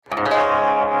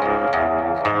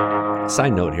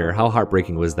Side note here, how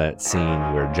heartbreaking was that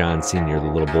scene where John Sr., the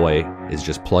little boy, is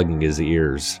just plugging his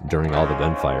ears during all the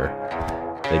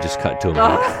gunfire? They just cut to him.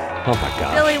 Oh my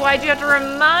God. Billy, why'd you have to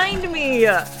remind me?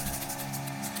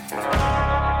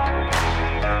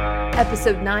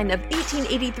 Episode 9 of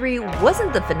 1883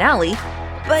 wasn't the finale,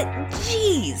 but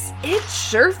geez, it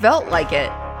sure felt like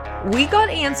it. We got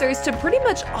answers to pretty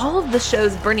much all of the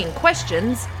show's burning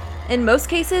questions. In most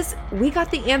cases, we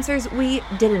got the answers we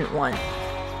didn't want.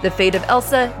 The fate of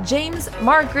Elsa, James,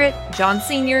 Margaret, John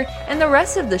Sr., and the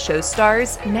rest of the show's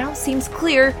stars now seems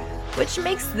clear, which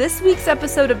makes this week's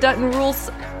episode of Dutton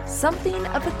Rules something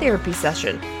of a therapy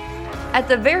session. At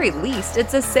the very least,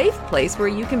 it's a safe place where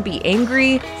you can be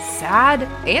angry, sad,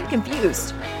 and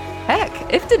confused.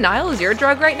 Heck, if denial is your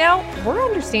drug right now, we're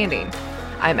understanding.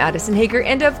 I'm Addison Hager,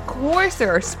 and of course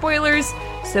there are spoilers,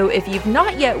 so if you've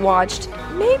not yet watched,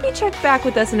 maybe check back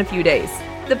with us in a few days.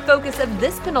 The focus of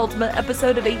this penultimate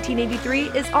episode of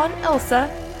 1883 is on Elsa,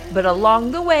 but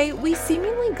along the way, we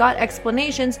seemingly got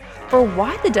explanations for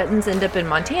why the Duttons end up in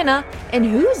Montana and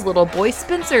whose little boy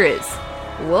Spencer is.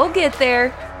 We'll get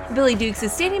there. Billy Dukes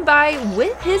is standing by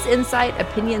with his insight,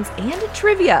 opinions, and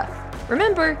trivia.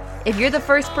 Remember, if you're the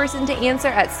first person to answer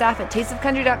at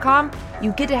staff@tasteofcountry.com,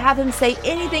 you get to have him say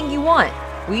anything you want.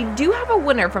 We do have a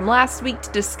winner from last week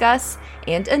to discuss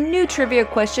and a new trivia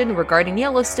question regarding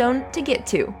Yellowstone to get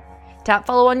to. Tap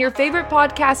follow on your favorite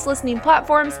podcast listening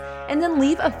platforms and then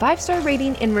leave a 5-star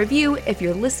rating and review if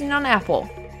you're listening on Apple.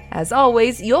 As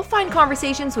always, you'll find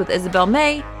conversations with Isabel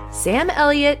May, Sam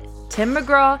Elliott, Tim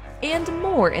McGraw, and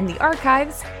more in the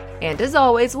archives. And as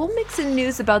always, we'll mix in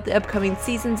news about the upcoming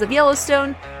seasons of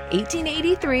Yellowstone,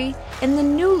 1883, and the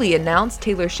newly announced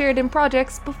Taylor Sheridan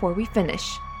projects before we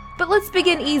finish. But let's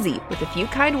begin easy with a few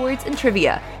kind words and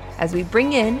trivia as we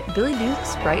bring in Billy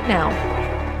Dukes right now.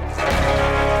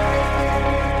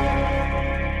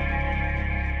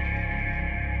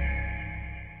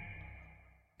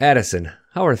 Addison,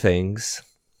 how are things?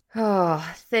 Oh,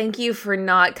 thank you for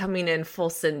not coming in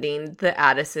full sending the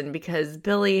Addison, because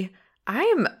Billy, I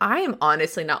am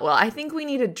honestly not well. I think we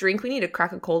need a drink. We need to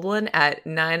crack a cold one at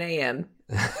 9 a.m.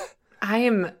 I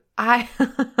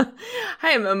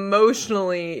am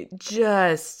emotionally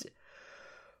just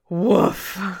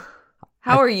woof.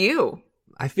 How are you?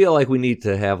 I feel like we need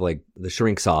to have like the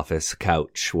shrink's office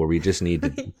couch where we just need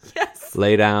to yes.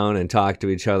 lay down and talk to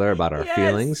each other about our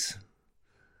feelings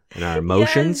and our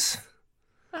emotions. Yes.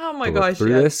 Oh my gosh.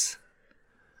 Through this.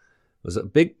 It was a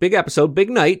big episode,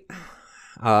 big night,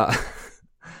 to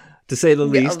say the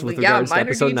least, with regards to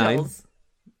episode details.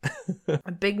 9.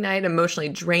 A big night, emotionally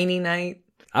draining night.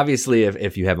 Obviously,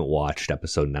 if you haven't watched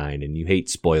episode 9 and you hate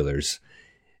spoilers,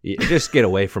 you just get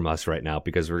away from us right now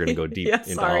because we're going to go deep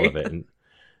into all of it. And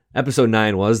episode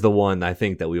 9 was the one I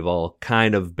think that we've all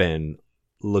kind of been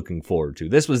looking forward to.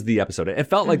 This was the episode. It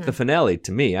felt like the finale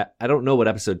to me. I don't know what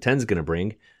episode 10 is going to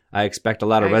bring. I expect a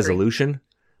lot of resolution,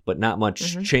 but not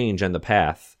much change on the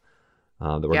path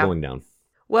that we're going down.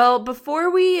 Well, before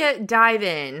we dive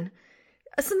in,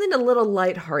 something a little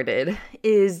lighthearted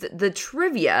is the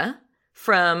trivia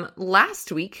from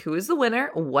last week. Who is the winner?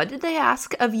 What did they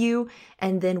ask of you?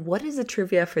 And then what is the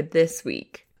trivia for this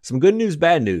week? Some good news,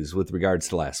 bad news with regards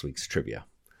to last week's trivia.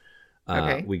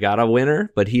 We got a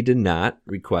winner, but he did not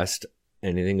request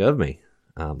anything of me.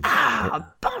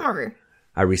 Bummer.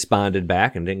 I responded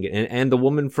back and didn't get, and the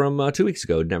woman from 2 weeks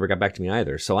ago never got back to me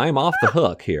either. So I am off the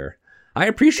hook here. I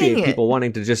appreciate people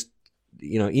wanting to just,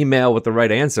 email with the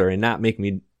right answer and not make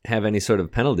me have any sort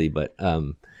of penalty. But,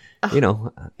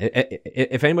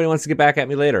 if anybody wants to get back at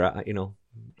me later,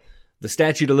 the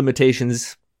statute of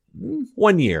limitations,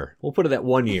 1 year. We'll put it at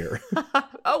 1 year.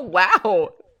 Oh,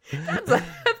 wow. That's a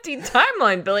hefty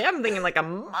timeline, Billy. I'm thinking like a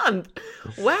month.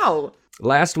 Wow.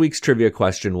 Last week's trivia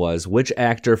question was, which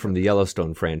actor from the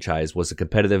Yellowstone franchise was a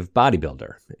competitive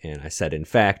bodybuilder? And I said, in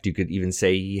fact, you could even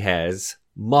say he has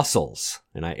muscles.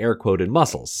 And I air quoted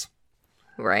muscles.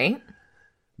 Right.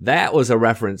 That was a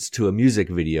reference to a music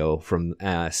video from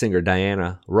singer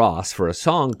Diana Ross for a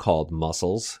song called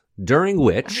Muscles, during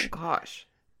which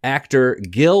actor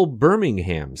Gil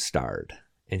Birmingham starred.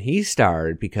 And he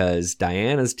starred because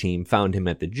Diana's team found him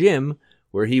at the gym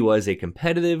where he was a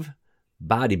competitive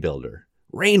bodybuilder.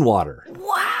 Rainwater.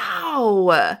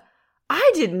 Wow.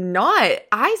 I did not.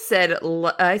 I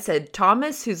said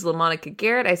Thomas, who's LaMonica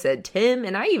Garrett. I said Tim,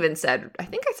 and I think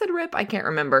I said Rip. I can't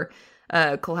remember.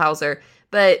 Kohlhauser.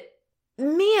 But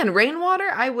man, Rainwater,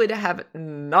 I would have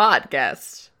not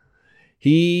guessed.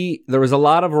 There was a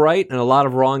lot of right and a lot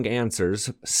of wrong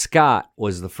answers. Scott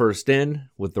was the first in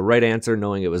with the right answer,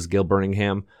 knowing it was Gil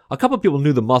Birmingham. A couple of people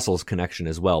knew the Muscles connection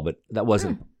as well, but that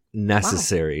wasn't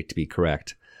necessary to be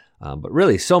correct. But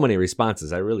really, so many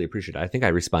responses. I really appreciate it. I think I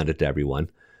responded to everyone.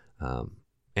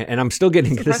 And I'm still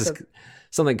getting, this is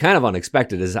something kind of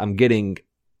unexpected, is I'm getting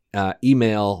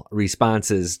email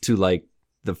responses to like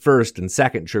the first and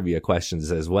second trivia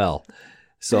questions as well.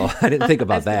 So I didn't think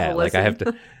about that. Like I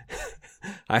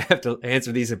have to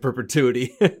answer these in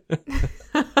perpetuity.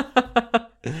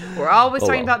 We're always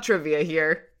talking about trivia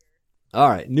here. All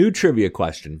right. New trivia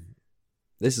question.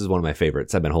 This is one of my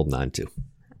favorites I've been holding on to.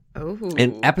 Oh.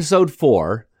 In episode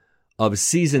 4 of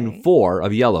season 4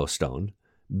 of Yellowstone,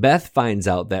 Beth finds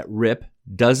out that Rip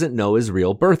doesn't know his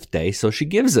real birthday, so she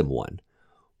gives him one.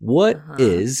 What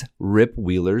is Rip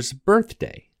Wheeler's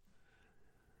birthday?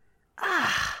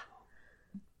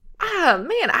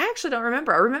 Man, I actually don't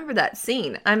remember. I remember that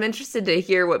scene. I'm interested to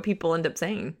hear what people end up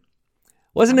saying.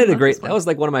 Wasn't it a great, that was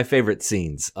like one of my favorite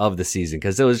scenes of the season,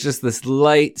 because it was just this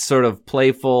light, sort of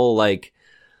playful, like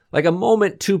a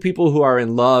moment two people who are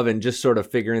in love and just sort of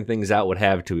figuring things out would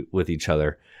have to with each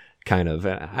other, kind of.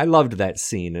 I loved that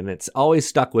scene, and it's always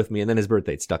stuck with me, and then his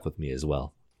birthday stuck with me as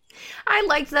well. I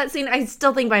liked that scene. I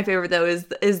still think my favorite, though,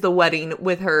 is the wedding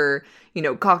with her,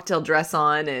 cocktail dress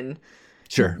on and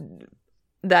sure,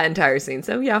 that entire scene.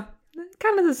 So, yeah,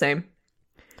 kind of the same.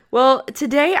 Well,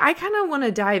 today I kind of want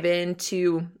to dive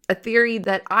into a theory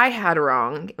that I had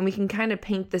wrong, and we can kind of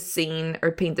paint the scene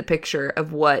or paint the picture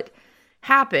of what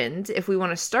happened if we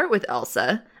want to start with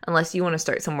Elsa, unless you want to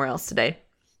start somewhere else today.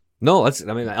 No,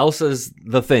 Elsa's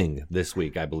the thing this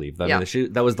week, I believe. I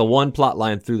mean, that was the one plot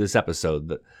line through this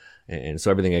episode, and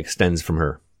so everything extends from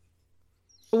her.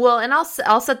 Well, and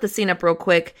I'll set the scene up real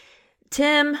quick.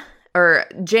 James,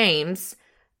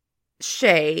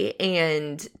 Shay,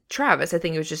 and Travis, I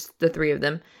think it was just the three of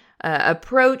them,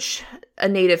 approach a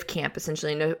native camp,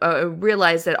 essentially, and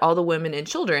realize that all the women and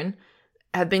children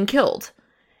have been killed.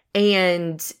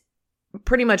 And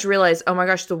pretty much realize, oh my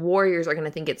gosh, the warriors are going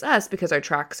to think it's us because our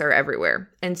tracks are everywhere.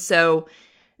 And so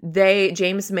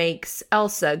James makes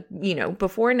Elsa,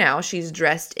 before now, she's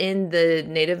dressed in the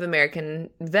Native American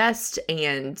vest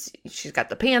and she's got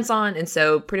the pants on. And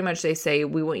so pretty much they say,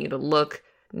 we want you to look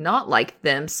not like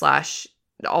them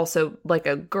 / also like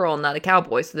a girl, not a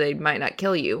cowboy, so they might not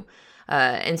kill you.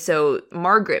 And so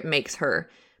Margaret makes her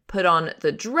put on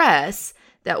the dress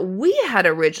that we had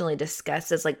originally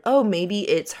discussed as like, oh, maybe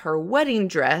it's her wedding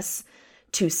dress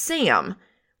to Sam,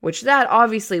 which that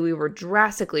obviously we were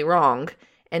drastically wrong.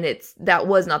 And that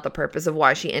was not the purpose of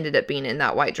why she ended up being in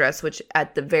that white dress, which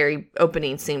at the very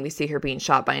opening scene, we see her being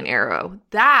shot by an arrow.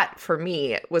 That, for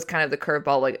me, was kind of the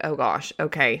curveball, like, oh gosh,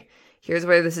 okay, here's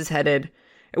where this is headed.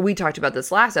 We talked about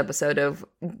this last episode of,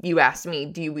 you asked me,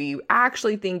 do we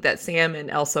actually think that Sam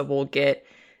and Elsa will get,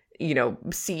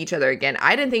 see each other again?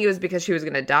 I didn't think it was because she was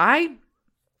going to die,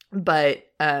 but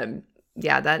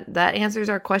that answers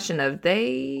our question of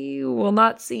they will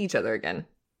not see each other again.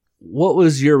 What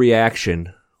was your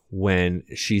reaction when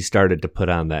she started to put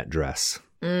on that dress?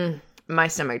 My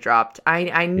stomach dropped.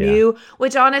 I knew,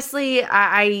 which honestly,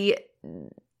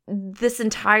 this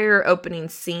entire opening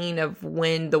scene of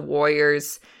when the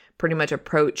warriors pretty much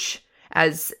approach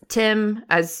as Tim,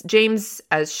 as James,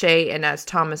 as Shay, and as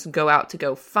Thomas go out to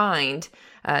go find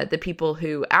the people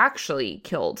who actually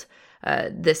killed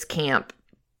this camp,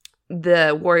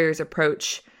 the warriors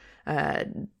approach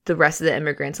the rest of the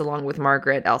immigrants along with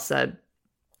Margaret, Elsa,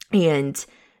 and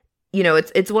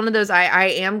it's one of those. I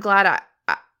am glad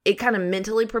it kind of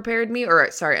mentally prepared me,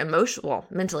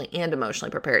 mentally and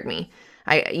emotionally prepared me.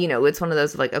 It's one of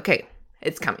those like, okay,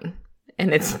 it's coming.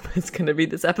 And it's going to be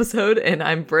this episode, and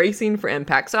I'm bracing for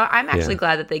impact. So I'm actually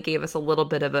glad that they gave us a little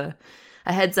bit of a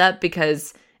heads up,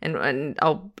 because, and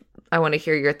I want to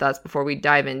hear your thoughts before we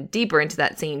dive in deeper into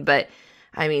that scene. But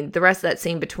I mean, the rest of that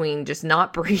scene between just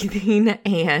not breathing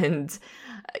and,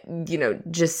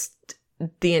 just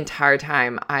the entire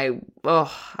time, I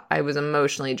was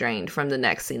emotionally drained from the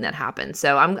next scene that happened.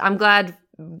 So I'm glad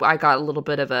I got a little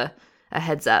bit of a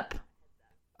heads up.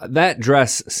 That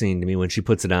dress scene to me, when she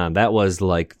puts it on, that was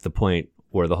like the point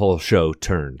where the whole show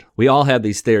turned. We all had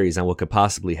these theories on what could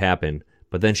possibly happen,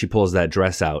 but then she pulls that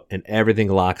dress out and everything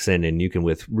locks in, and you can,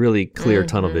 with really clear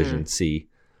tunnel vision, see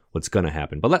what's going to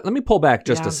happen. But let me pull back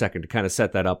just a second to kind of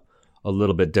set that up a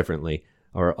little bit differently,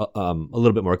 or a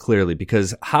little bit more clearly,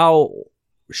 because how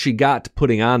she got to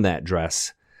putting on that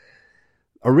dress.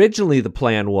 Originally, the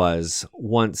plan was,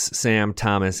 once Sam,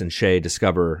 Thomas, and Shay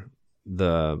discover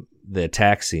the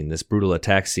attack scene, this brutal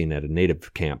attack scene at a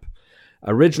native camp,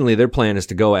 originally their plan is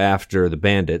to go after the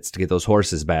bandits to get those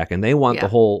horses back, and they want the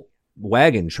whole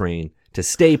wagon train to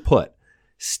stay put.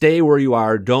 Stay where you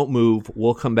are. Don't move.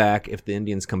 We'll come back. If the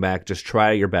Indians come back, just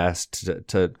try your best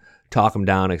to talk them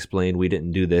down, explain we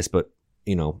didn't do this, but,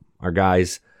 our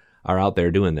guys are out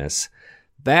there doing this.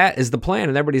 That is the plan,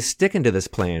 and everybody's sticking to this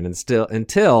plan and still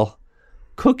until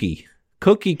Cookie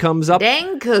comes up.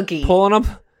 Dang Cookie. Pulling up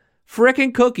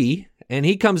frickin' Cookie, and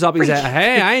he comes up, he's like,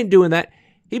 hey, I ain't doing that.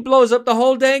 He blows up the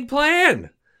whole dang plan.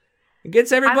 It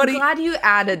gets everybody. I'm glad you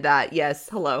added that. Yes,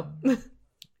 hello.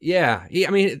 Yeah,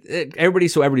 I mean,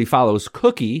 everybody follows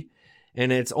Cookie,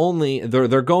 and it's only,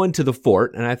 they're going to the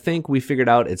fort, and I think we figured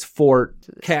out it's Fort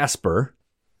Casper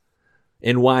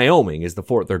in Wyoming is the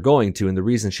fort they're going to, and the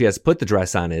reason she has put the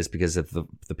dress on is because if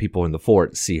the people in the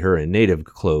fort see her in native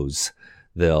clothes,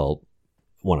 they'll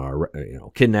want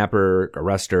to kidnap her,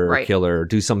 arrest her, right. Kill her,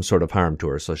 do some sort of harm to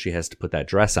her, so she has to put that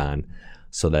dress on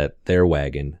so that their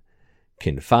wagon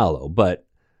can follow. But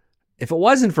if it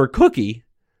wasn't for Cookie,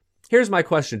 here's my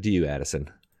question to you,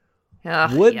 Addison.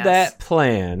 Would that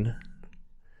plan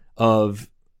of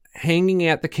hanging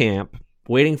at the camp,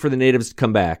 waiting for the natives to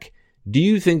come back, do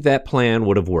you think that plan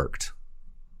would have worked?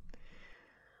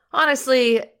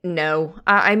 Honestly, no.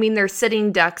 I mean, they're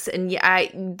sitting ducks, and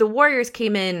the Warriors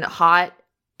came in hot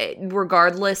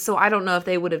regardless, so I don't know if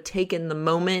they would have taken the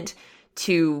moment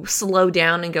to slow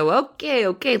down and go,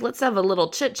 okay, let's have a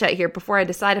little chit-chat here before I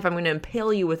decide if I'm going to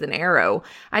impale you with an arrow.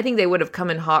 I think they would have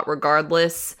come in hot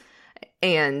regardless,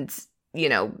 and,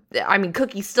 I mean,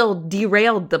 Cookie still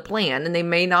derailed the plan, and they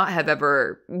may not have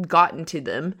ever gotten to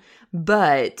them,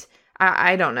 but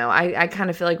I don't know. I kind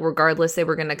of feel like regardless, they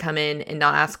were going to come in and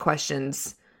not ask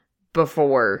questions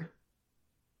before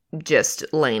just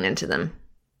laying into them.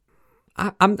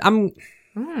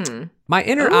 My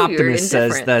inner optimist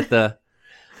says that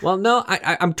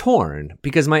I'm torn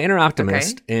because my inner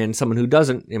optimist and someone who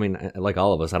doesn't, I mean, like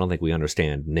all of us, I don't think we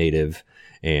understand native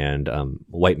and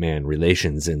white man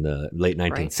relations in the late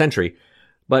 19th century.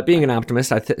 But being an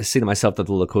optimist, I see to myself that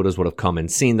the Lakotas would have come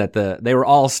and seen that they were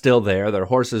all still there. Their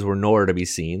horses were nowhere to be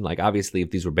seen. Like, obviously,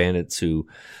 if these were bandits who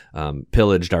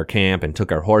pillaged our camp and took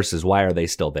our horses, why are they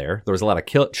still there? There was a lot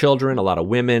of children, a lot of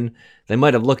women. They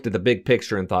might have looked at the big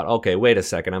picture and thought, okay, wait a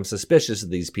second, I'm suspicious of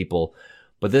these people,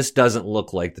 but this doesn't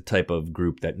look like the type of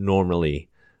group that normally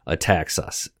attacks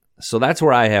us. So that's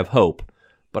where I have hope.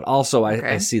 But also,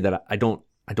 I see that I don't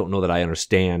know that I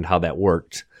understand how that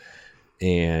worked.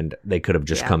 And they could have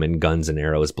just come in guns and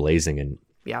arrows blazing and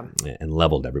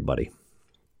leveled everybody.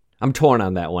 I'm torn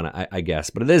on that one, I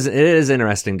guess. But it is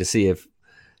interesting to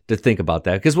think about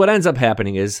that. Because what ends up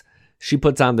happening is she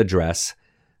puts on the dress.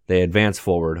 They advance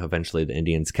forward. Eventually, the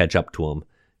Indians catch up to them.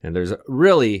 And there's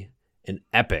really an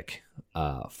epic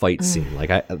fight scene.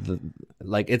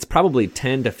 Like it's probably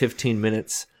 10 to 15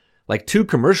 minutes, like 2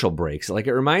 commercial breaks. Like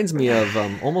it reminds me of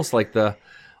almost like the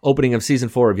opening of season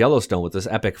 4 of Yellowstone with this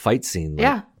epic fight scene.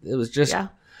 It was just a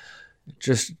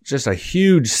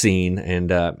huge scene,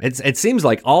 and it seems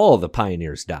like all of the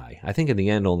pioneers die. I think in the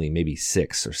end only maybe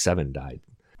 6 or 7 died.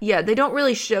 Yeah, they don't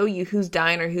really show you who's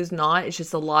dying or who's not. It's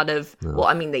just a lot of well,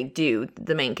 I mean they do,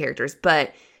 the main characters,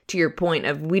 but to your point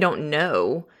of we don't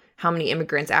know how many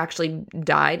immigrants actually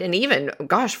died. And even,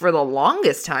 gosh, for the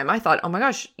longest time I thought, oh my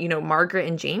gosh, Margaret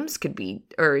and James could be,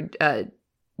 or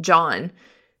John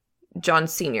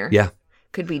Sr.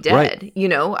 could be dead.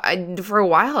 Right. For a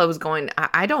while I was going,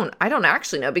 I don't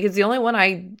actually know, because the only one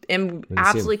I am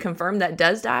absolutely confirmed that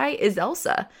does die is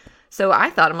Elsa. So I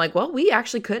thought, I'm like, well, we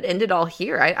actually could end it all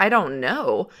here. I don't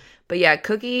know. But yeah,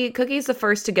 Cookie's the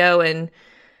first to go, and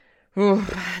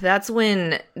that's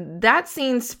when that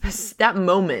scene, that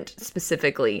moment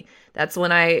specifically, that's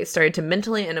when I started to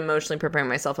mentally and emotionally prepare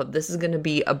myself of this is going to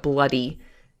be a bloody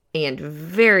and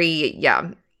very,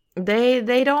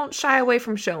 They don't shy away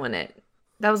from showing it.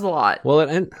 That was a lot. Well,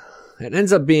 it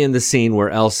ends up being the scene where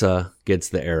Elsa gets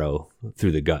the arrow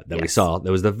through the gut that we saw.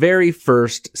 That was the very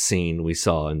first scene we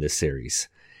saw in this series.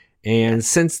 And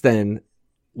since then,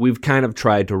 we've kind of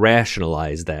tried to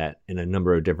rationalize that in a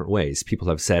number of different ways. People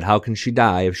have said, how can she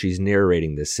die if she's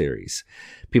narrating this series?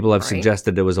 People have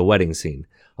suggested it was a wedding scene.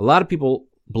 A lot of people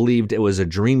believed it was a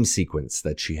dream sequence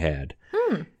that she had.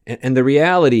 And the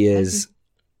reality is,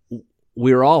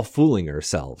 we're all fooling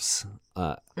ourselves.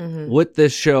 What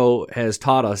this show has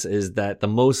taught us is that the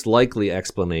most likely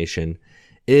explanation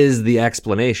is the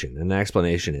explanation. And the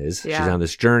explanation is she's on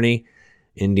this journey.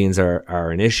 Indians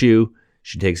are an issue.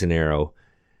 She takes an arrow.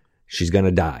 She's going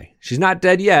to die. She's not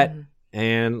dead yet.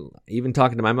 And even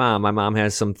talking to my mom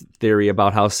has some theory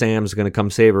about how Sam's going to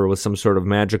come save her with some sort of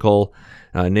magical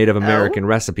Native American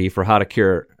recipe for how to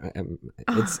cure.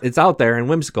 It's out there and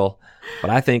whimsical, but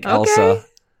I think Elsa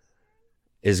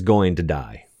is going to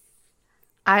die.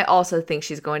 I also think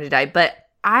she's going to die, but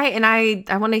I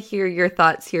want to hear your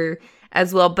thoughts here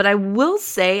as well. But I will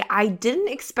say I didn't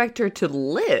expect her to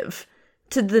live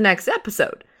to the next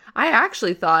episode. I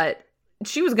actually thought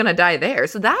she was going to die there.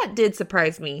 So that did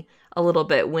surprise me a little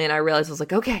bit when I realized I was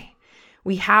like, okay,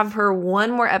 we have her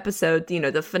one more episode,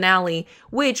 the finale,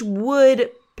 which would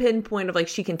pinpoint of like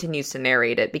she continues to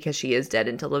narrate it because she is dead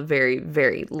until the very,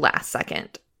 very last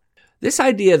second. This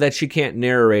idea that she can't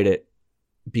narrate it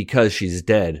because she's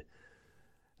dead,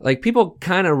 like people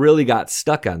kind of really got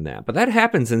stuck on that. But that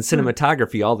happens in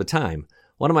cinematography all the time.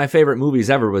 One of my favorite movies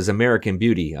ever was American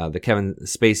Beauty, the Kevin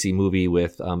Spacey movie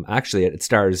with, actually it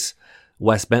stars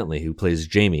Wes Bentley, who plays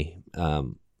Jamie.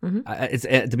 It's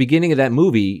at the beginning of that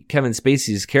movie, Kevin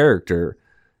Spacey's character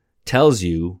tells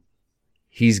you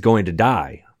he's going to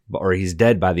die or he's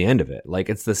dead by the end of it. Like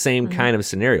it's the same kind of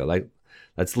scenario. Like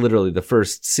that's literally the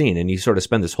first scene. And you sort of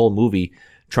spend this whole movie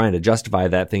trying to justify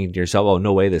that, thinking to yourself, oh,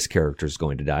 no way this character is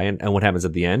going to die. And what happens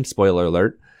at the end? Spoiler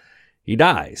alert, he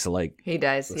dies. He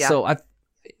dies, yeah. So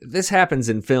this happens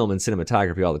in film and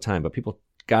cinematography all the time, but people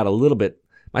got a little bit,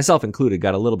 myself included,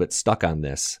 got a little bit stuck on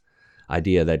this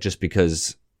idea that just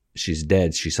because she's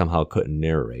dead, she somehow couldn't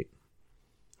narrate.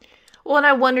 Well, and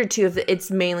I wonder, too, if it's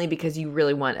mainly because you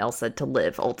really want Elsa to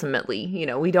live, ultimately.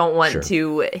 We don't want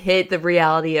to hit the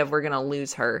reality of we're going to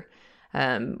lose her,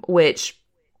 which,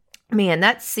 man,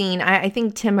 that scene, I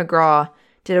think Tim McGraw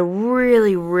did a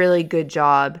really, really good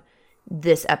job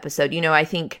this episode. I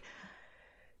think,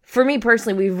 for me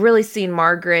personally, we've really seen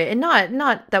Margaret, and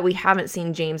not that we haven't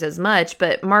seen James as much,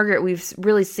 but Margaret, we've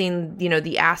really seen,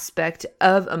 the aspect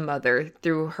of a mother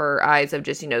through her eyes of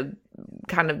just,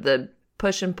 kind of the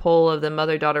push and pull of the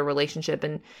mother-daughter relationship.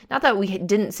 And not that we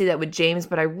didn't see that with James,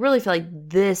 but I really feel like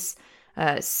this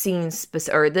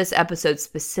this episode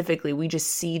specifically, we just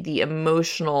see the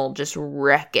emotional just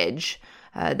wreckage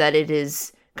that it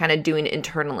is kind of doing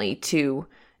internally to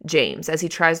James as he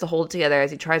tries to hold it together,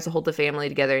 as he tries to hold the family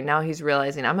together. And now he's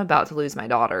realizing I'm about to lose my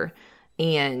daughter.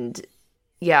 And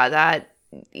yeah, that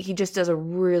he just does a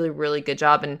really, really good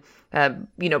job. And,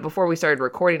 before we started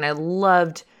recording, I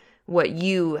loved what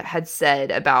you had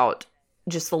said about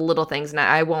just the little things. And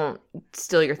I won't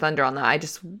steal your thunder on that. I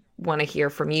just want to hear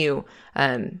from you,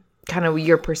 kind of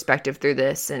your perspective through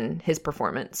this and his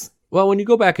performance. Well, when you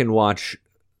go back and watch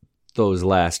those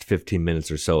last 15 minutes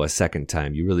or so a second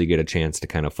time, you really get a chance to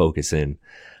kind of focus in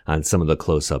on some of the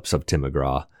close-ups of Tim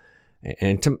McGraw.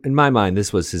 And in my mind,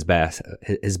 this was his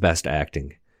best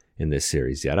acting in this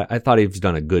series yet. I thought he's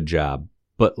done a good job.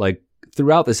 But like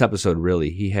throughout this episode, really,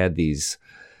 he had these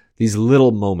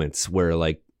little moments where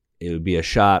like it would be a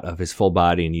shot of his full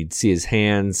body and you'd see his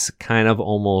hands kind of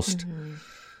almost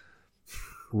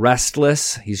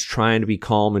restless. He's trying to be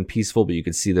calm and peaceful, but you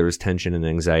could see there was tension and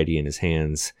anxiety in his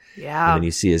hands. Yeah. And then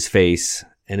you see his face,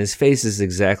 and his face is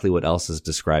exactly what Elsa's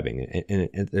describing.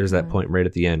 And there's that point right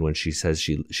at the end when she says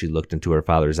she looked into her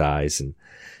father's eyes, and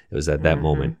it was at that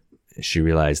moment she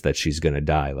realized that she's going to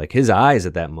die. Like his eyes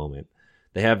at that moment,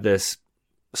 they have this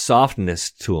softness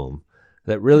to them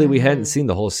that really we hadn't seen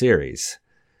the whole series.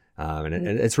 And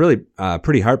it's really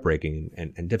pretty heartbreaking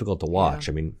and difficult to watch.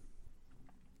 Yeah. I mean,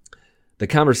 the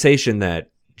conversation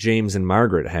that James and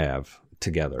Margaret have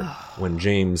together when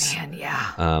James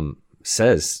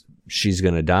says she's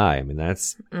going to die. I mean,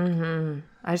 that's...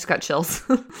 I just got chills.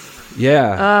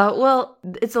 Yeah. Well,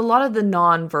 it's a lot of the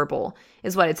nonverbal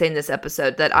is what I'd say in this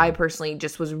episode that I personally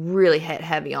just was really hit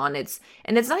heavy on. It's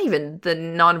not even the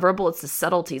nonverbal, it's the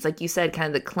subtleties. Like you said, kind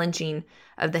of the clenching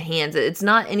of the hands. It's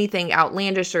not anything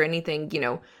outlandish or anything,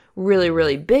 really,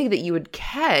 really big that you would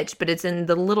catch, but it's in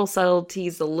the little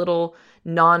subtleties, the little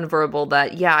nonverbal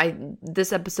that,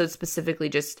 this episode specifically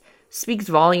just speaks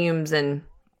volumes. And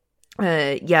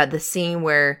the scene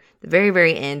where the very,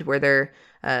 very end where they're,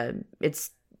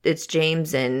 it's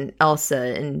James and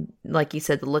Elsa, and like you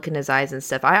said, the look in his eyes and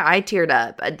stuff. I teared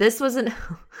up. This wasn't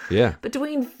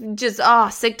between just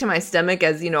sick to my stomach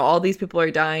as all these people are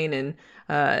dying, and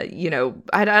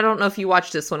I don't know if you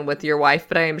watched this one with your wife,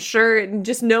 but I am sure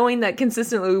just knowing that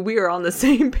consistently we are on the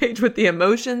same page with the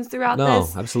emotions throughout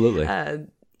this. No, absolutely.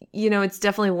 It's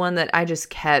definitely one that I just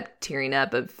kept tearing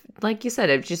up of. Like you said,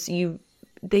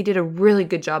 they did a really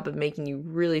good job of making you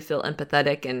really feel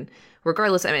empathetic. And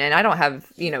regardless, I mean, and I don't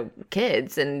have,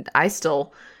 kids, and I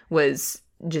still was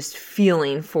just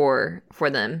feeling for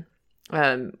them,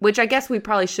 which I guess we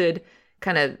probably should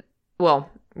kind of,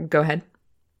 go ahead.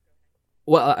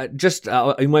 Well,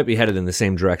 you might be headed in the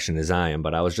same direction as I am,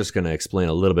 but I was just going to explain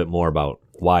a little bit more about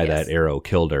why that arrow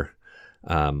killed her.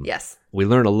 Yes. We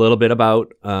learned a little bit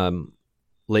about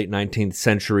late 19th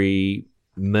century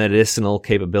medicinal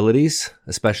capabilities,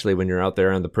 especially when you're out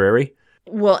there on the prairie.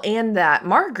 Well, and that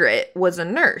Margaret was a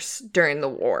nurse during the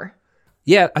war.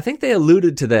 Yeah, I think they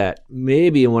alluded to that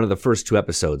maybe in one of the first two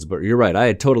episodes, but you're right. I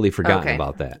had totally forgotten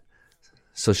about that.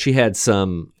 So she had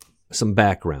some some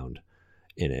background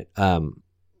in it.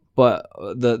 But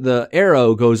the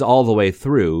arrow goes all the way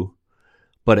through,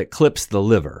 but it clips the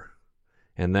liver.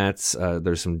 And that's,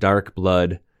 there's some dark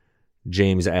blood.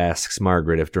 James asks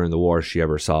Margaret if during the war she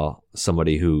ever saw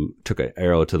somebody who took an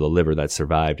arrow to the liver that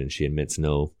survived, and she admits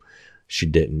no, she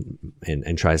didn't,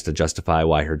 and tries to justify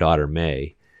why her daughter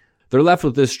may. They're left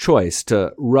with this choice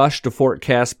to rush to Fort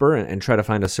Casper and try to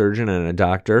find a surgeon and a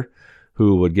doctor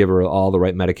who would give her all the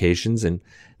right medications, and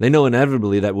they know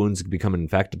inevitably that wounds become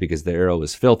infected because the arrow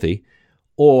is filthy,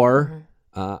 or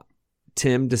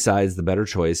Tim decides the better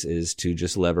choice is to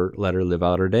just let her live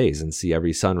out her days and see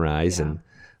every sunrise and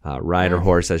ride her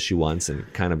horse as she wants,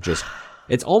 and kind of just,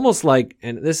 it's almost like,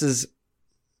 and this is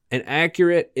an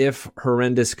accurate if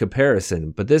horrendous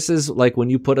comparison, but this is like when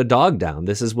you put a dog down.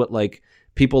 This is what like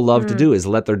people love to do, is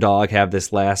let their dog have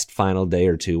this last final day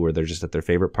or two where they're just at their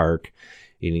favorite park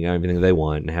eating everything they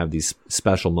want and have these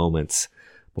special moments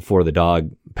before the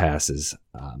dog passes.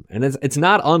 And it's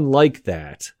not unlike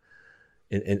that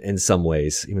in some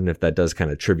ways, even if that does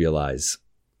kind of trivialize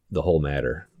the whole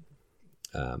matter.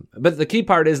 But the key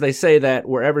part is they say that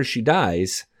wherever she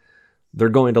dies, they're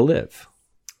going to live.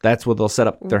 That's where they'll set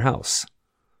up their house.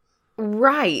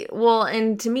 Right. Well,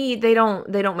 and to me, they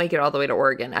don't make it all the way to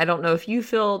Oregon. I don't know if you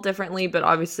feel differently, but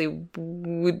obviously,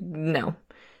 no.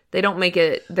 They don't make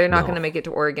it. They're not going to make it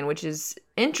to Oregon, which is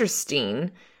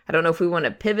interesting. I don't know if we want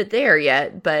to pivot there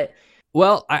yet, but.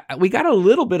 Well, we got a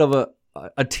little bit of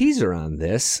a teaser on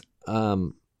this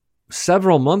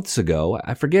several months ago.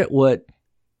 I forget what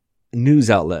news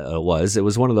outlet it was. It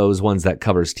was one of those ones that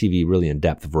covers TV really in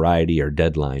depth, Variety or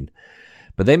Deadline.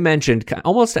 But they mentioned,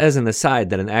 almost as an aside,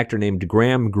 that an actor named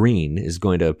Graham Greene is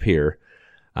going to appear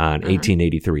on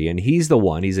 1883. And he's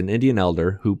an Indian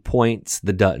elder who points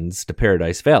the Duttons to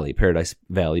Paradise Valley. Paradise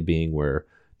Valley being where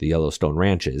the Yellowstone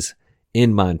Ranch is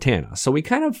in Montana. So we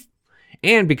kind of,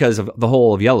 and because of the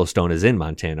whole of Yellowstone is in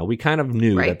Montana, we kind of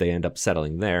knew that they end up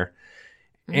settling there.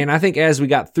 And I think as we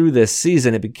got through this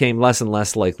season, it became less and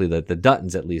less likely that the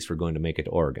Duttons at least were going to make it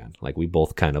to Oregon. Like we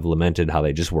both kind of lamented how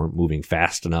they just weren't moving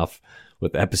fast enough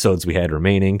with the episodes we had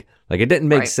remaining. Like it didn't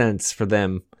make sense for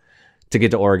them to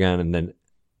get to Oregon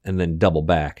and then double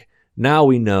back. Now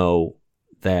we know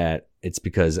that it's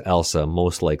because Elsa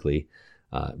most likely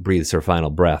breathes her final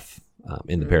breath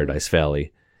in the Paradise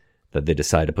Valley that they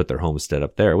decide to put their homestead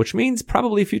up there, which means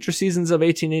probably future seasons of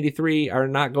 1883 are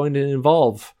not going to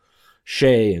involve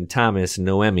Shay and Thomas and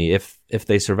Noemi if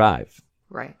they survive.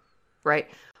 Right.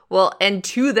 Well, and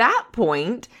to that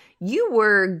point, you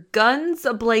were guns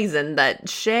a-blazing that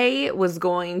Shay was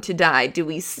going to die. Do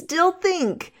we still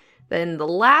think that in the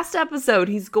last episode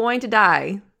he's going to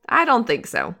die? I don't think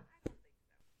so.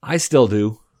 I still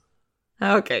do.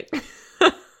 Okay.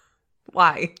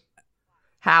 Why?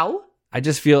 How? I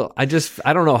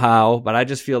don't know how, but I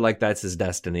just feel like that's his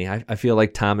destiny. I feel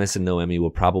like Thomas and Noemi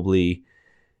will probably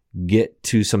get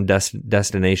to some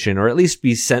destination, or at least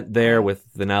be sent there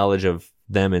with the knowledge of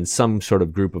them and some sort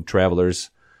of group of travelers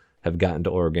have gotten to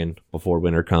Oregon before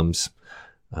winter comes.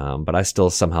 But I still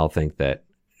somehow think that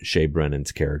Shay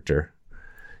Brennan's character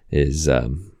is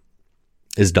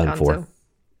done for.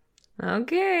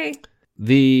 Okay.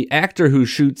 The actor who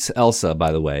shoots Elsa,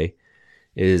 by the way,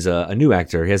 is a new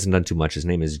actor. He hasn't done too much. His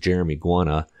name is Jeremy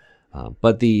Guana.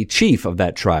 But the chief of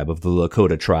that tribe, of the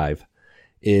Lakota tribe,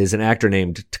 is an actor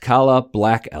named Takala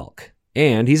Black Elk.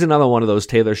 And he's another one of those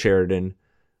Taylor Sheridan,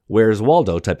 Where's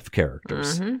Waldo type of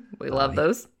characters. We love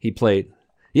those. He played...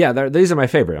 Yeah, these are my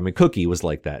favorite. I mean, Cookie was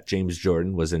like that. James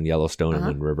Jordan was in Yellowstone and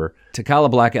Wind River.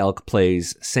 Takala Black Elk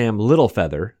plays Sam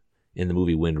Littlefeather in the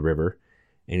movie Wind River.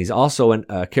 And he's also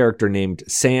a character named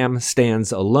Sam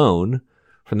Stands Alone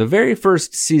from the very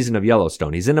first season of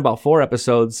Yellowstone. He's in about 4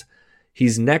 episodes.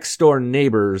 He's next door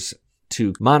neighbors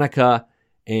to Monica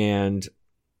and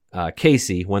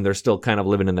Casey when they're still kind of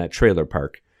living in that trailer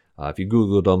park. If you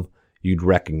Googled them, you'd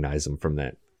recognize him from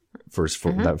that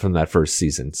first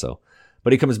season. So,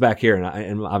 but he comes back here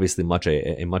and obviously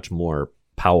a much more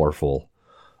powerful,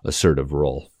 assertive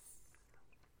role.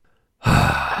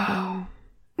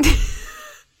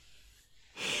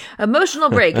 Emotional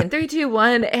break in 3, 2,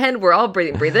 1, and we're all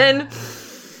breathing. Breathe in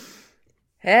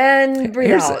and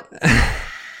breathe out.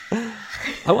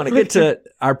 I want to get to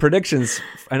our predictions.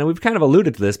 I know we've kind of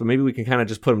alluded to this, but maybe we can kind of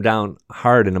just put them down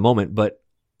hard in a moment. But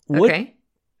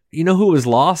you know who was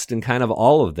lost in kind of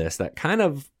all of this that kind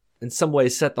of in some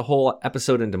ways set the whole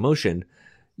episode into motion?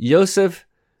 Yosef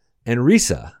and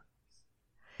Risa.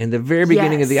 In the very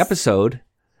beginning of the episode,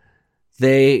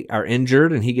 they are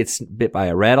injured and he gets bit by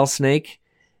a rattlesnake.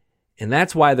 And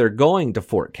that's why they're going to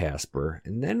Fort Casper.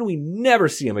 And then we never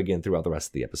see him again throughout the rest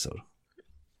of the episode.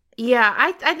 Yeah,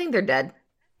 I think they're dead.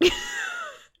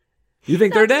 You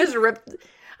think they're dead?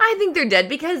 I think they're dead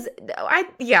because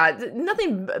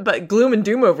nothing but gloom and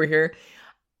doom over here.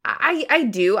 I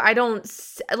do. I don't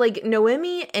like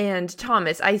Noemi and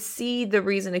Thomas. I see the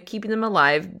reason of keeping them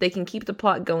alive. They can keep the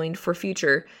plot going for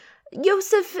future.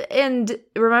 Yosef and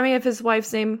remind me of his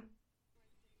wife's name.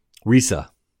 Risa.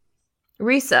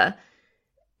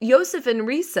 Yosef and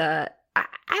Risa.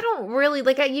 I don't really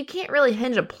like. You can't really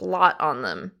hinge a plot on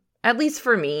them. At least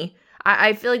for me.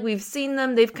 I feel like we've seen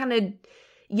them. They've kind of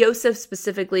Yosef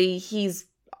specifically. He's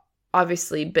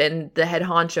obviously been the head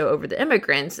honcho over the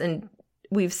immigrants and.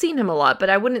 We've seen him a lot, but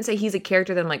I wouldn't say he's a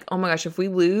character that I'm like, oh my gosh, if we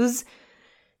lose,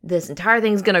 this entire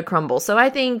thing's going to crumble. So I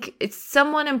think it's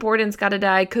someone important's got to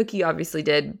die. Cookie obviously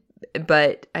did,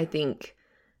 but I think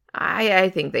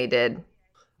they did.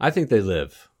 I think they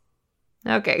live.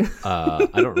 Okay. I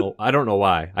don't know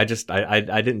why. I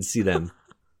didn't see them.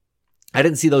 I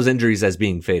didn't see those injuries as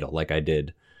being fatal like I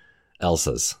did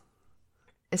Elsa's.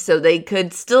 So they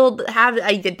could still have,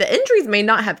 the injuries may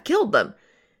not have killed them.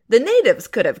 The natives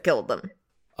could have killed them.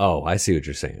 Oh, I see what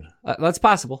you're saying. That's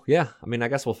possible. Yeah. I mean, I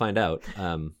guess we'll find out.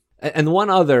 And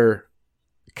one other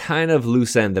kind of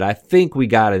loose end that I think we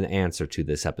got an answer to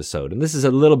this episode, and this is a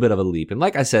little bit of a leap. And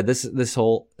like I said, this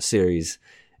whole series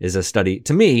is a study,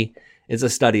 to me, it's a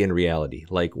study in reality.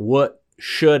 Like what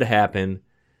should happen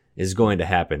is going to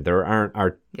happen. There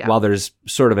aren't while there's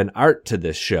sort of an art to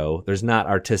this show, there's not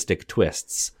artistic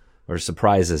twists or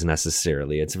surprises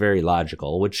necessarily. It's very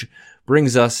logical, which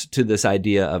brings us to this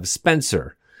idea of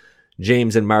Spencer,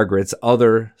 James and Margaret's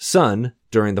other son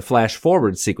during the flash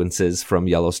forward sequences from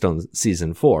Yellowstone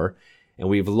season 4. And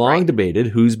we've long debated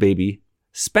whose baby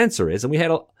Spencer is. And we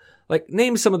had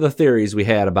name some of the theories we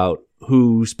had about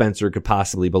who Spencer could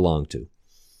possibly belong to.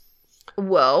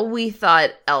 Well, we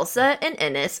thought Elsa and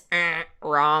Ennis.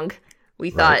 Wrong. We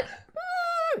thought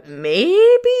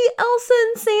maybe Elsa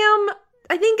and Sam.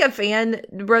 I think a fan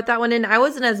wrote that one in. I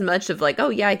wasn't as much of like, oh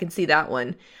yeah, I can see that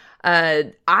one.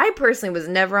 I personally was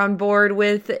never on board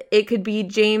with it could be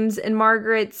James and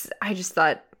Margaret's. I just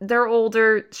thought they're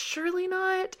older. Surely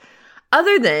not.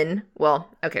 Other than, well,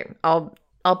 okay, I'll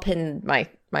pin my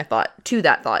thought to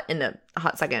that thought in a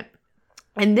hot second.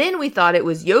 And then we thought it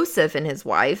was Yosef and his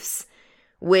wife's,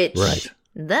 which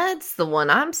that's the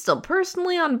one I'm still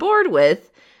personally on board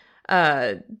with.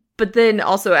 But then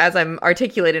also, as I'm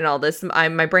articulating all this,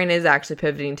 my brain is actually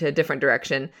pivoting to a different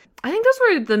direction. I think those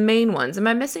were the main ones. Am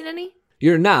I missing any?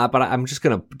 You're not, but I'm just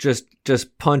going to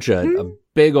just punch a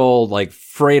big old like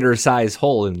freighter size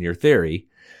hole in your theory.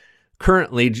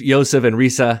 Currently, Yosef and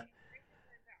Risa,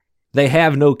 they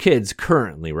have no kids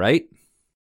currently, right?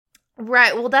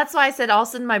 Right. Well, that's why I said all of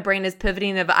a sudden my brain is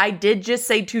pivoting. I did just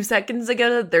say 2 seconds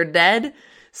ago that they're dead.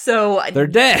 So they're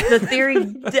dead. The theory,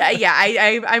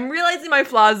 I'm realizing my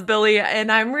flaws, Billy,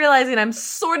 and I'm realizing I'm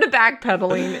sort of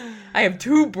backpedaling. I have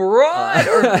two broad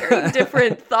or very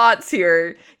different thoughts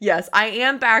here. Yes, I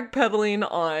am backpedaling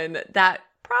on that.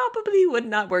 Probably would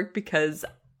not work because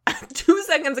 2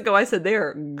 seconds ago I said they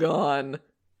are gone.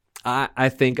 I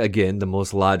think, again, the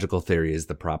most logical theory is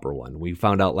the proper one. We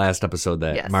found out last episode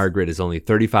that Margaret is only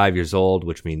 35 years old,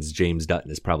 which means James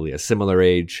Dutton is probably a similar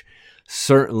age.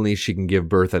 Certainly she can give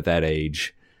birth at that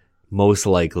age. Most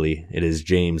likely it is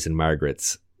James and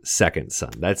Margaret's second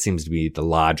son. That seems to be the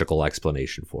logical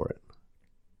explanation for it.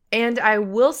 And I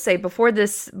will say before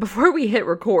we hit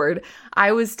record,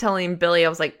 I was telling Billy, I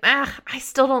was like, I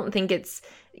still don't think it's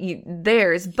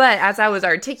theirs. But as I was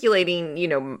articulating,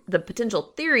 the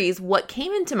potential theories, what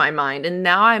came into my mind, and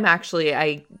now I'm actually,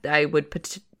 I would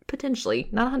potentially,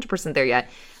 not 100% there yet,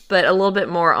 but a little bit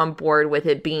more on board with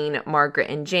it being Margaret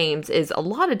and James, is a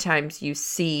lot of times you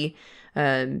see,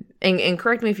 and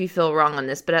correct me if you feel wrong on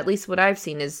this, but at least what I've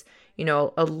seen is,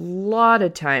 a lot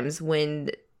of times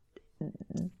when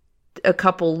a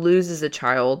couple loses a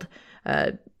child,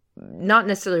 not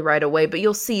necessarily right away, but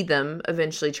you'll see them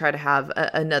eventually try to have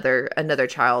another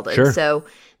child. Sure. And so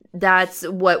that's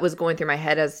what was going through my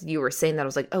head as you were saying that. I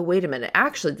was like, oh, wait a minute.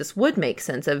 Actually, this would make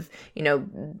sense of,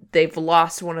 they've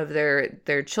lost one of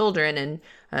their children.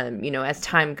 And, as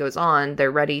time goes on, they're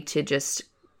ready to just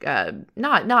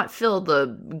not fill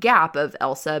the gap of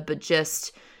Elsa, but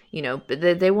just,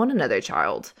 they want another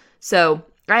child. So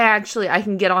I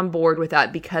can get on board with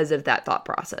that because of that thought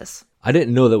process. I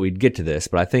didn't know that we'd get to this,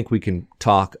 but I think we can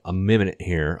talk a minute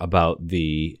here about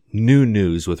the new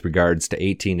news with regards to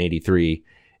 1883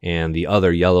 and the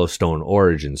other Yellowstone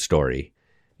origin story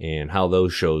and how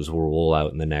those shows will roll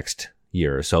out in the next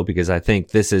year or so, because I think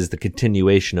this is the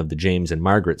continuation of the James and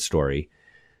Margaret story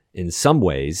in some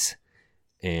ways.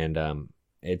 And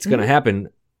it's going to happen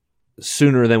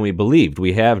sooner than we believed.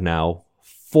 We have now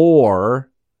 4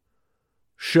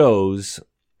 shows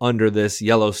under this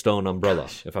Yellowstone umbrella,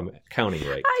 if I'm counting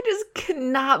right. I just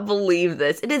cannot believe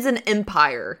this. It is an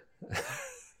empire.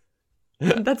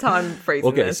 That's how I'm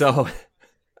phrasing this. Okay, so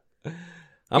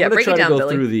I'm going to try to go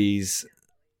through these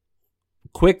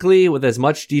quickly with as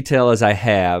much detail as I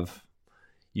have.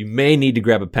 You may need to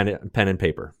grab a pen and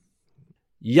paper.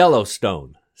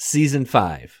 Yellowstone, Season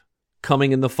 5,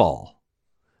 coming in the fall.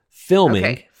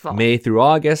 Filming May through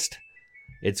August.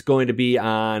 It's going to be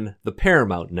on the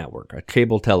Paramount Network, a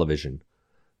cable television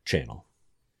channel.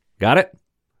 Got it?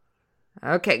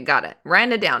 Okay, got it.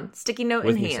 Writing it down. Sticky note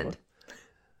in hand.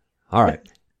 All right.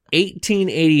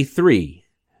 1883.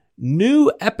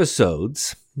 New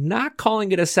episodes, not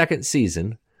calling it a second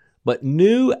season, but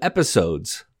new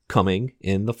episodes coming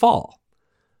in the fall.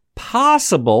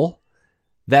 Possible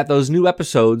that those new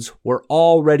episodes were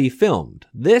already filmed.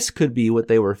 This could be what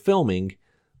they were filming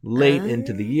late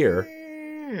into the year.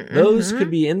 Those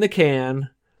could be in the can,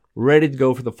 ready to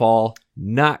go for the fall.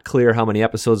 Not clear how many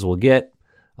episodes we'll get.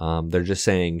 They're just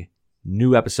saying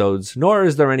new episodes, nor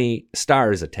is there any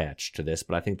stars attached to this,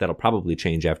 but I think that'll probably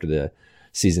change after the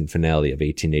season finale of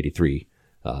 1883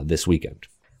 this weekend.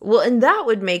 Well, and that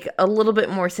would make a little bit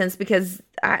more sense because,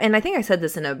 and I think I said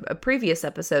this in a previous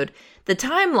episode, the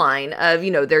timeline of,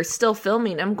 they're still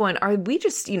filming. I'm going, are we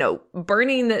just,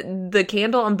 burning the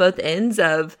candle on both ends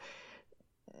of,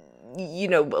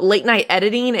 late night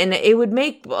editing? And it would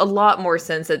make a lot more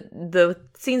sense that the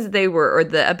scenes that they were, or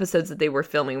the episodes that they were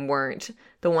filming weren't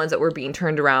the ones that were being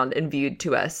turned around and viewed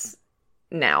to us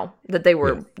now, that they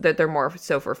were, that they're more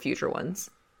so for future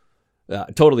ones.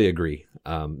 Totally agree.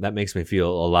 That makes me feel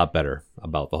a lot better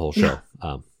about the whole show.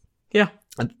 Yeah.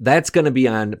 That's going to be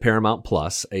on Paramount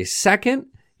Plus. A second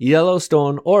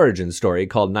Yellowstone origin story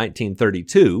called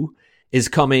 1932 is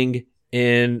coming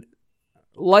in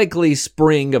likely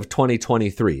spring of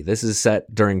 2023. This is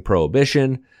set during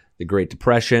Prohibition, the Great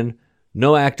Depression.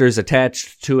 No actors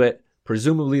attached to it.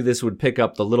 Presumably this would pick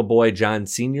up the little boy John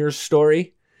Sr.'s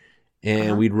story,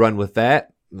 and we'd run with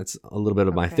that. That's a little bit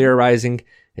of my theorizing.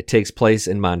 It takes place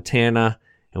in Montana,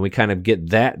 and we kind of get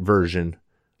that version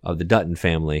of the Dutton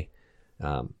family.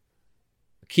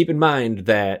 Keep in mind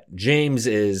that James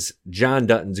is John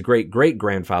Dutton's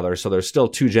great-great-grandfather, so there's still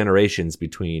 2 generations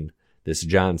between this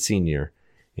John Sr.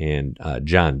 and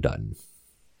John Dutton.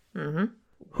 Mm-hmm.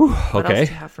 Whew, okay.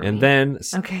 And then,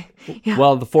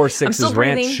 well, the Four Sixes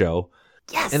Ranch show.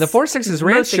 Yes. And the Four Sixes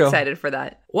Ranch show. I'm excited for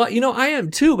that. Well, I am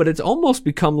too, but it's almost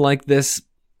become like this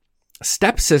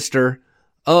stepsister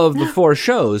of the 4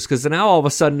 shows, because now all of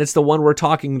a sudden it's the one we're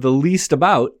talking the least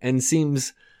about and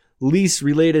seems least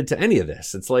related to any of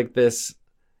this. It's like this,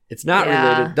 it's not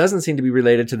related, doesn't seem to be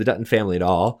related to the Dutton family at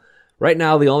all. Right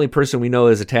now, the only person we know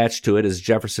is attached to it is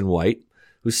Jefferson White,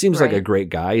 who seems like a great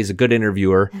guy. He's a good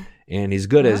interviewer, and he's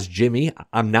good as Jimmy.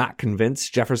 I'm not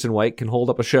convinced Jefferson White can hold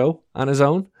up a show on his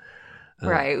own.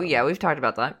 Right. Yeah, we've talked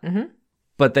about that. Mm-hmm.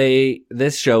 But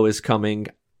this show is coming,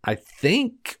 I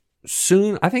think,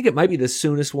 soon. I think it might be the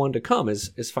soonest one to come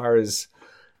as far as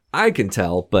I can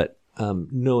tell, but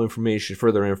no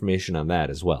further information on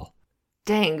that as well.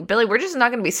 Dang, Billy, we're just not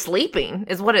going to be sleeping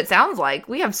is what it sounds like.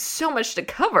 We have so much to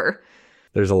cover.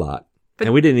 There's a lot. But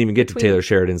and we didn't even get to Taylor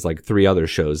Sheridan's 3 other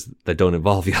shows that don't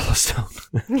involve Yellowstone.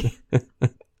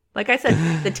 Like I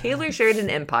said, the Taylor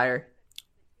Sheridan Empire.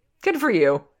 Good for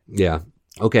you. Yeah.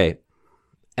 Okay.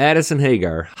 Addison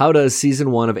Hagar, how does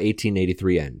season 1 of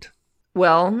 1883 end?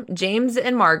 Well, James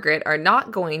and Margaret are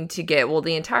not going to get,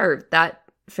 that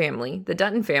family, the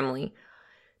Dutton family,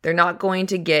 they're not going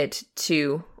to get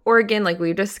to Oregon like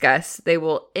we've discussed. They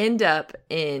will end up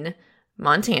in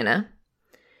Montana.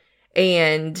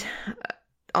 And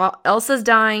Elsa's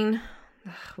dying.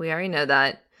 We already know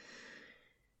that.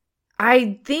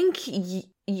 I think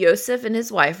Yosef and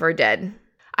his wife are dead.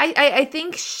 I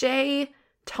think Shay,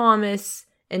 Thomas,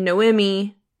 and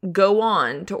Noemi go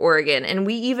on to Oregon. And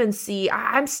we even see,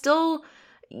 I'm still,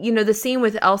 the scene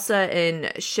with Elsa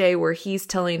and Shay where he's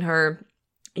telling her,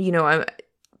 I'm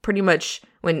pretty much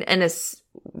when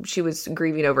she was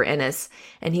grieving over Ennis,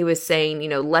 and he was saying,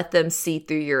 let them see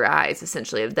through your eyes,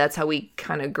 essentially. That's how we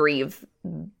kind of grieve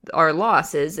our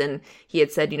losses. And he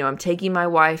had said, I'm taking my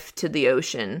wife to the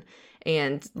ocean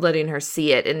and letting her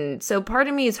see it. And so part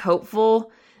of me is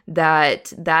hopeful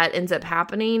that ends up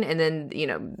happening. And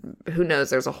then, who knows,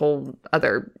 there's a whole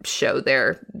other show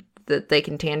there that they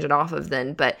can tangent off of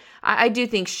then. But I do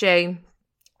think Shay,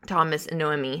 Thomas, and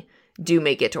Noemi do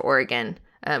make it to Oregon.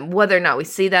 Whether or not we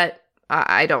see that,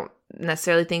 I don't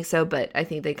necessarily think so, but I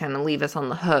think they kind of leave us on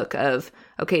the hook of,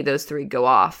 okay, those 3 go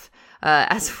off.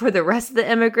 As for the rest of the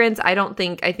immigrants,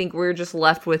 I think we're just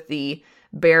left with the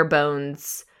bare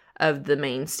bones of the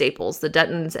main staples, the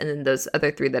Duttons, and then those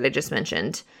other 3 that I just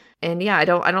mentioned. And yeah, I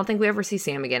don't think we ever see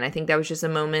Sam again. I think that was just a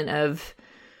moment of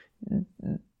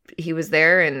he was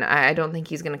there, and I don't think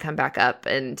he's going to come back up.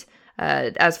 And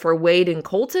as for Wade and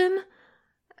Colton,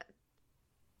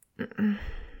 I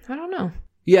don't know.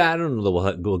 Yeah, I don't know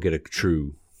that we'll get a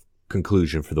true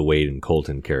conclusion for the Wade and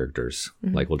Colton characters.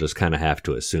 Mm-hmm. Like, we'll just kind of have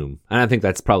to assume. And I think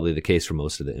that's probably the case for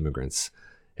most of the immigrants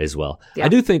as well. Yeah. I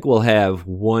do think we'll have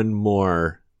one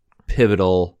more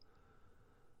pivotal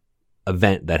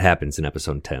event that happens in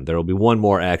episode 10. There will be one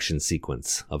more action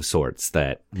sequence of sorts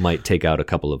that might take out a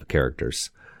couple of characters,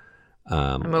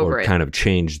 or kind of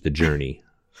change the journey.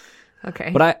 Okay.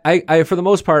 But I for the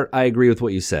most part, I agree with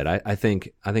what you said. I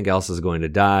think Elsa's going to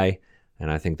die, and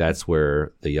I think that's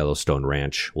where the Yellowstone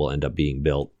Ranch will end up being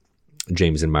built.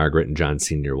 James and Margaret and John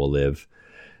Sr. will live.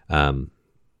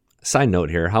 Side note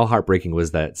here, how heartbreaking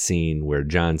was that scene where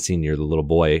John Sr., the little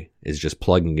boy, is just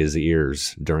plugging his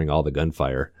ears during all the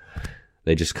gunfire?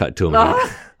 They just cut to him.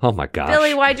 Oh my gosh.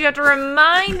 Billy, why'd you have to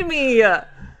remind me? You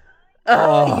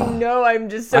know I'm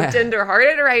just so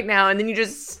tender-hearted right now, and then you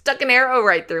just stuck an arrow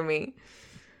right through me.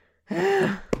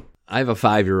 I have a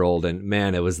 5-year-old, and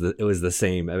man, it was the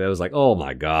same. I mean, it was like, oh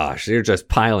my gosh, you're just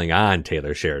piling on,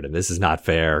 Taylor Sheridan. This is not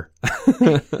fair.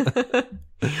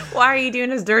 Why are you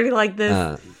doing us dirty like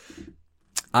this?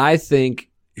 I think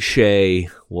Shay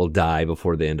will die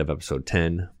before the end of episode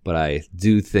 10, but I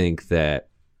do think that,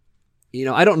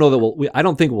 I don't know that I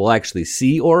don't think we'll actually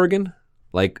see Oregon.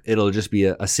 Like, it'll just be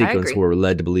a sequence where we're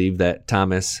led to believe that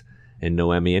Thomas and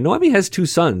Noemi has 2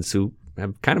 sons who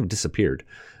have kind of disappeared.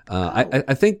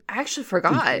 I think I actually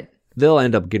forgot. They'll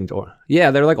end up getting to,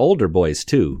 they're like older boys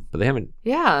too, but they haven't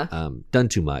done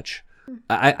too much.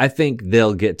 I think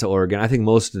they'll get to Oregon. I think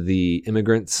most of the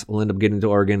immigrants will end up getting to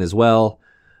Oregon as well.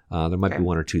 There might be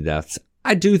 1 or 2 deaths.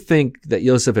 I do think that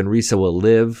Yosef and Risa will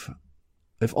live,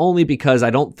 if only because I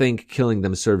don't think killing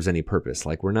them serves any purpose.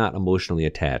 Like, we're not emotionally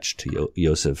attached to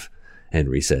Yosef and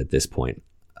Risa at this point.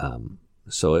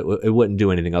 So it wouldn't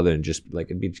do anything other than just, like,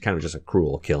 it'd be kind of just a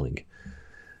cruel killing,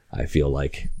 I feel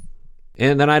like.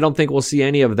 And then I don't think we'll see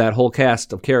any of that whole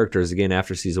cast of characters again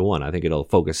after season 1. I think it'll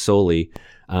focus solely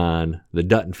on the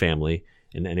Dutton family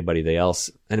and anybody else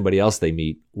they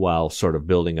meet while sort of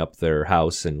building up their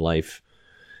house and life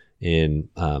in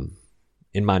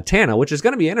Montana, which is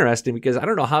going to be interesting because I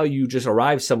don't know how you just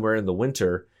arrive somewhere in the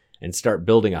winter and start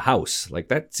building a house. Like,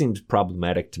 that seems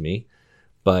problematic to me,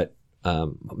 but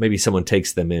maybe someone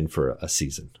takes them in for a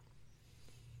season.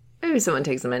 Maybe someone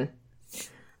takes them in.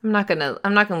 I'm not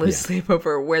gonna lose sleep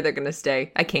over where they're gonna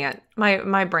stay. I can't.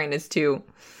 My brain is too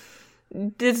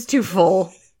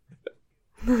full.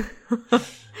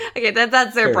 Okay,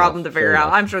 that's their problem to figure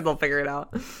out. I'm sure they'll figure it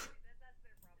out.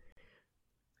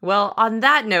 Well, on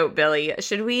that note, Billy,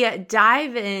 should we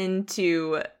dive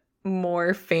into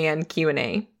more fan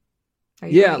Q&A?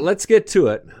 Yeah, let's get to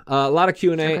it. A lot of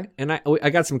Q&A, and I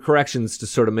got some corrections to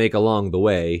sort of make along the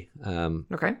way.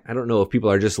 Okay. I don't know if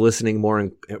people are just listening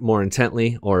more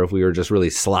intently or if we were just really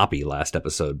sloppy last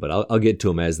episode, but I'll get to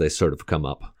them as they sort of come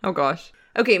up. Oh, gosh.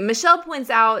 Okay, Michelle points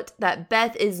out that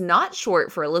Beth is not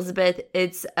short for Elizabeth.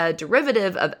 It's a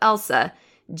derivative of Elsa.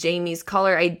 Jamie's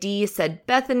caller ID said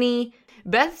Bethany.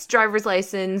 Beth's driver's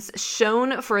license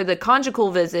shown for the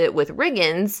conjugal visit with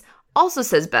Riggins also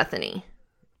says Bethany.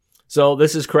 So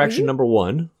this is correction number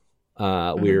 1.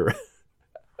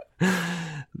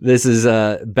 This is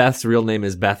Beth's real name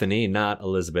is Bethany, not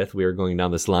Elizabeth. We are going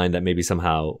down this line that maybe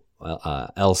somehow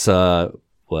Elsa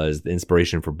was the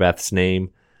inspiration for Beth's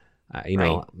name. I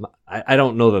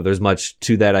don't know that there's much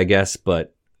to that, I guess,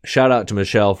 but shout out to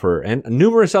Michelle and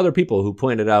numerous other people who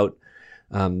pointed out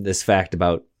this fact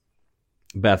about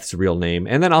Beth's real name.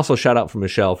 And then also shout out for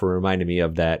Michelle for reminding me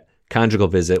of that conjugal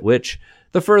visit, which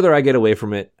the further I get away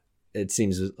from it, it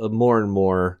seems more and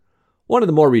more one of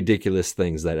the more ridiculous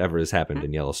things that ever has happened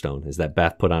in Yellowstone is that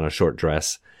Beth put on a short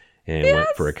dress and went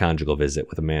for a conjugal visit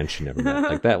with a man she never met.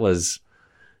 Like, that was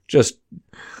just,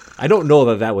 I don't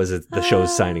know that was the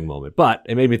show's signing moment, but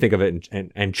it made me think of it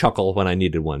and chuckle when I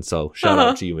needed one. So shout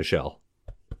out to you, Michelle.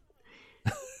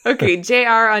 Okay,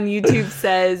 JR on YouTube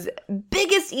says,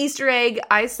 biggest Easter egg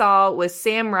I saw was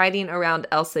Sam riding around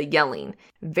Elsa yelling.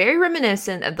 Very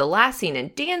reminiscent of the last scene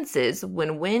in Dances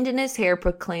when Wind in his hair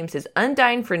proclaims his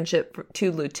undying friendship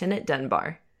to Lieutenant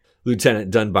Dunbar.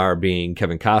 Lieutenant Dunbar being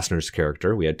Kevin Costner's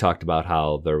character. We had talked about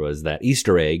how there was that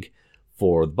Easter egg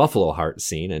for the Buffalo Heart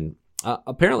scene, and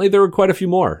apparently there were quite a few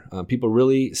more. People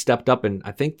really stepped up, and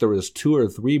I think there was 2 or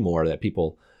 3 more that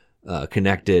people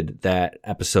connected that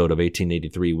episode of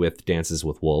 1883 with Dances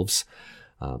with Wolves.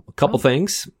 A couple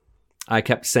things. I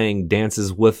kept saying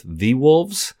Dances with the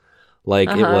Wolves, like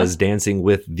it was Dancing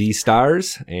with the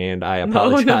Stars, and I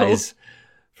apologize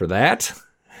for that.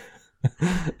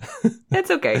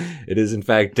 It's okay. It is, in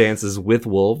fact, Dances with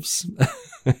Wolves.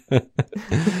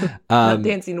 Not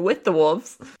Dancing with the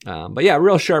Wolves. But yeah,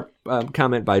 real sharp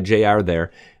comment by JR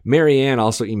there. Marianne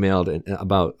also emailed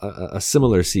about a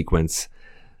similar sequence,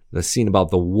 the scene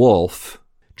about the wolf.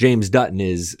 James Dutton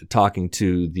is talking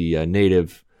to the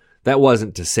native. That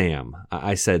wasn't to Sam.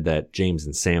 I said that James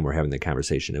and Sam were having the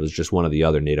conversation. It was just one of the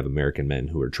other Native American men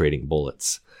who were trading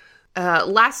bullets.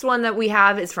 Last one that we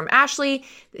have is from Ashley,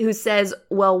 who says,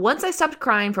 well, once I stopped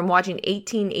crying from watching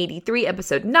 1883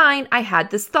 episode 9, I had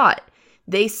this thought.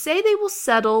 They say they will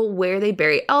settle where they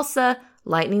bury Elsa,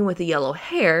 lightning with the yellow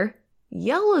hair,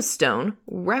 Yellowstone,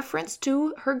 reference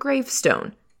to her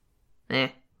gravestone.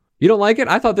 You don't like it?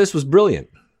 I thought this was brilliant.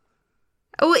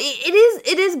 Oh,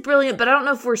 it is brilliant, but I don't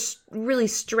know if we're really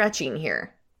stretching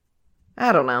here.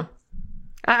 I don't know.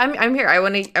 I'm here. I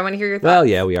want to hear your thoughts. Well,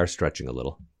 yeah, we are stretching a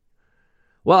little.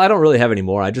 Well, I don't really have any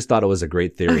more. I just thought it was a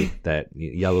great theory that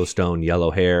Yellowstone,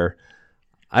 yellow hair.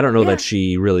 I don't know that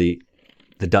the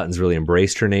Duttons really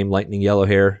embraced her name, Lightning Yellow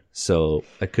Hair, so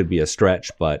that could be a stretch,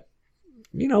 but,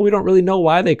 we don't really know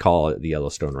why they call it the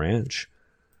Yellowstone Ranch.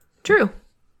 True.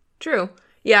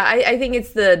 Yeah, I think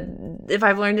it's if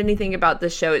I've learned anything about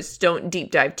this show, it's don't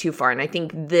deep dive too far. And I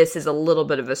think this is a little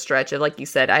bit of a stretch. Like you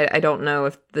said, I don't know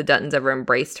if the Duttons ever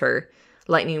embraced her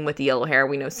Lightning with the yellow hair.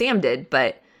 We know Sam did,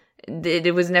 but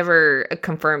it was never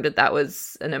confirmed that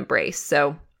was an embrace.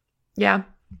 So, yeah.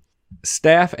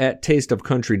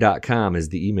 Staff@tasteofcountry.com is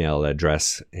the email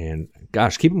address. And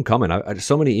gosh, keep them coming. I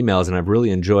so many emails, and I've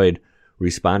really enjoyed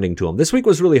responding to them. This week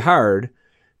was really hard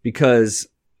because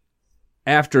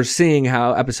after seeing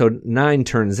how episode 9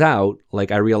 turns out,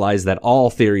 I realized that all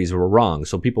theories were wrong.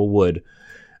 So people would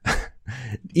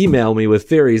email me with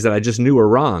theories that I just knew were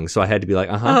wrong. So I had to be like,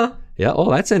 yeah,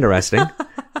 oh, that's interesting.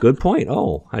 Good point.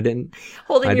 Oh, I didn't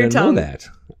know that.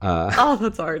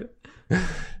 That's hard.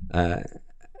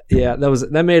 Yeah,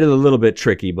 that made it a little bit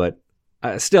tricky, but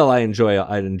still I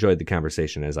enjoyed the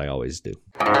conversation as I always do.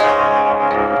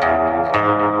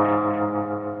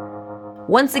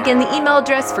 Once again, the email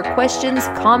address for questions,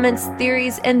 comments,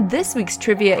 theories, and this week's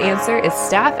trivia answer is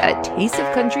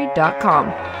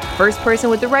staff@tasteofcountry.com. First person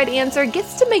with the right answer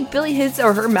gets to make Billy his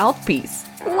or her mouthpiece.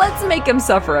 Let's make him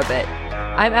suffer a bit.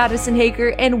 I'm Addison Hager,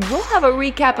 and we'll have a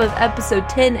recap of episode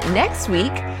 10 next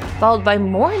week, followed by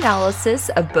more analysis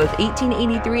of both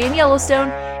 1883 and Yellowstone,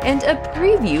 and a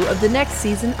preview of the next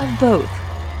season of both.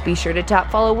 Be sure to tap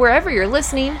follow wherever you're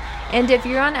listening, and if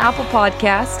you're on Apple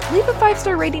Podcasts, leave a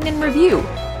 5-star rating and review.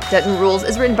 Dutton Rules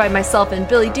is written by myself and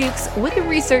Billy Dukes, with the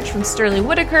research from Sterling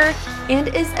Whitaker, and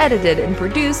is edited and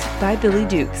produced by Billy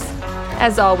Dukes.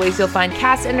 As always, you'll find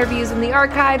cast interviews in the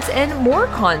archives and more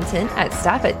content at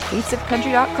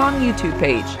staff@tasteofcountry.com YouTube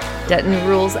page. Dutton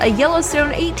Rules, a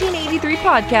Yellowstone 1883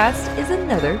 podcast, is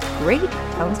another great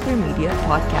Townsquare Media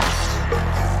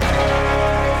podcast.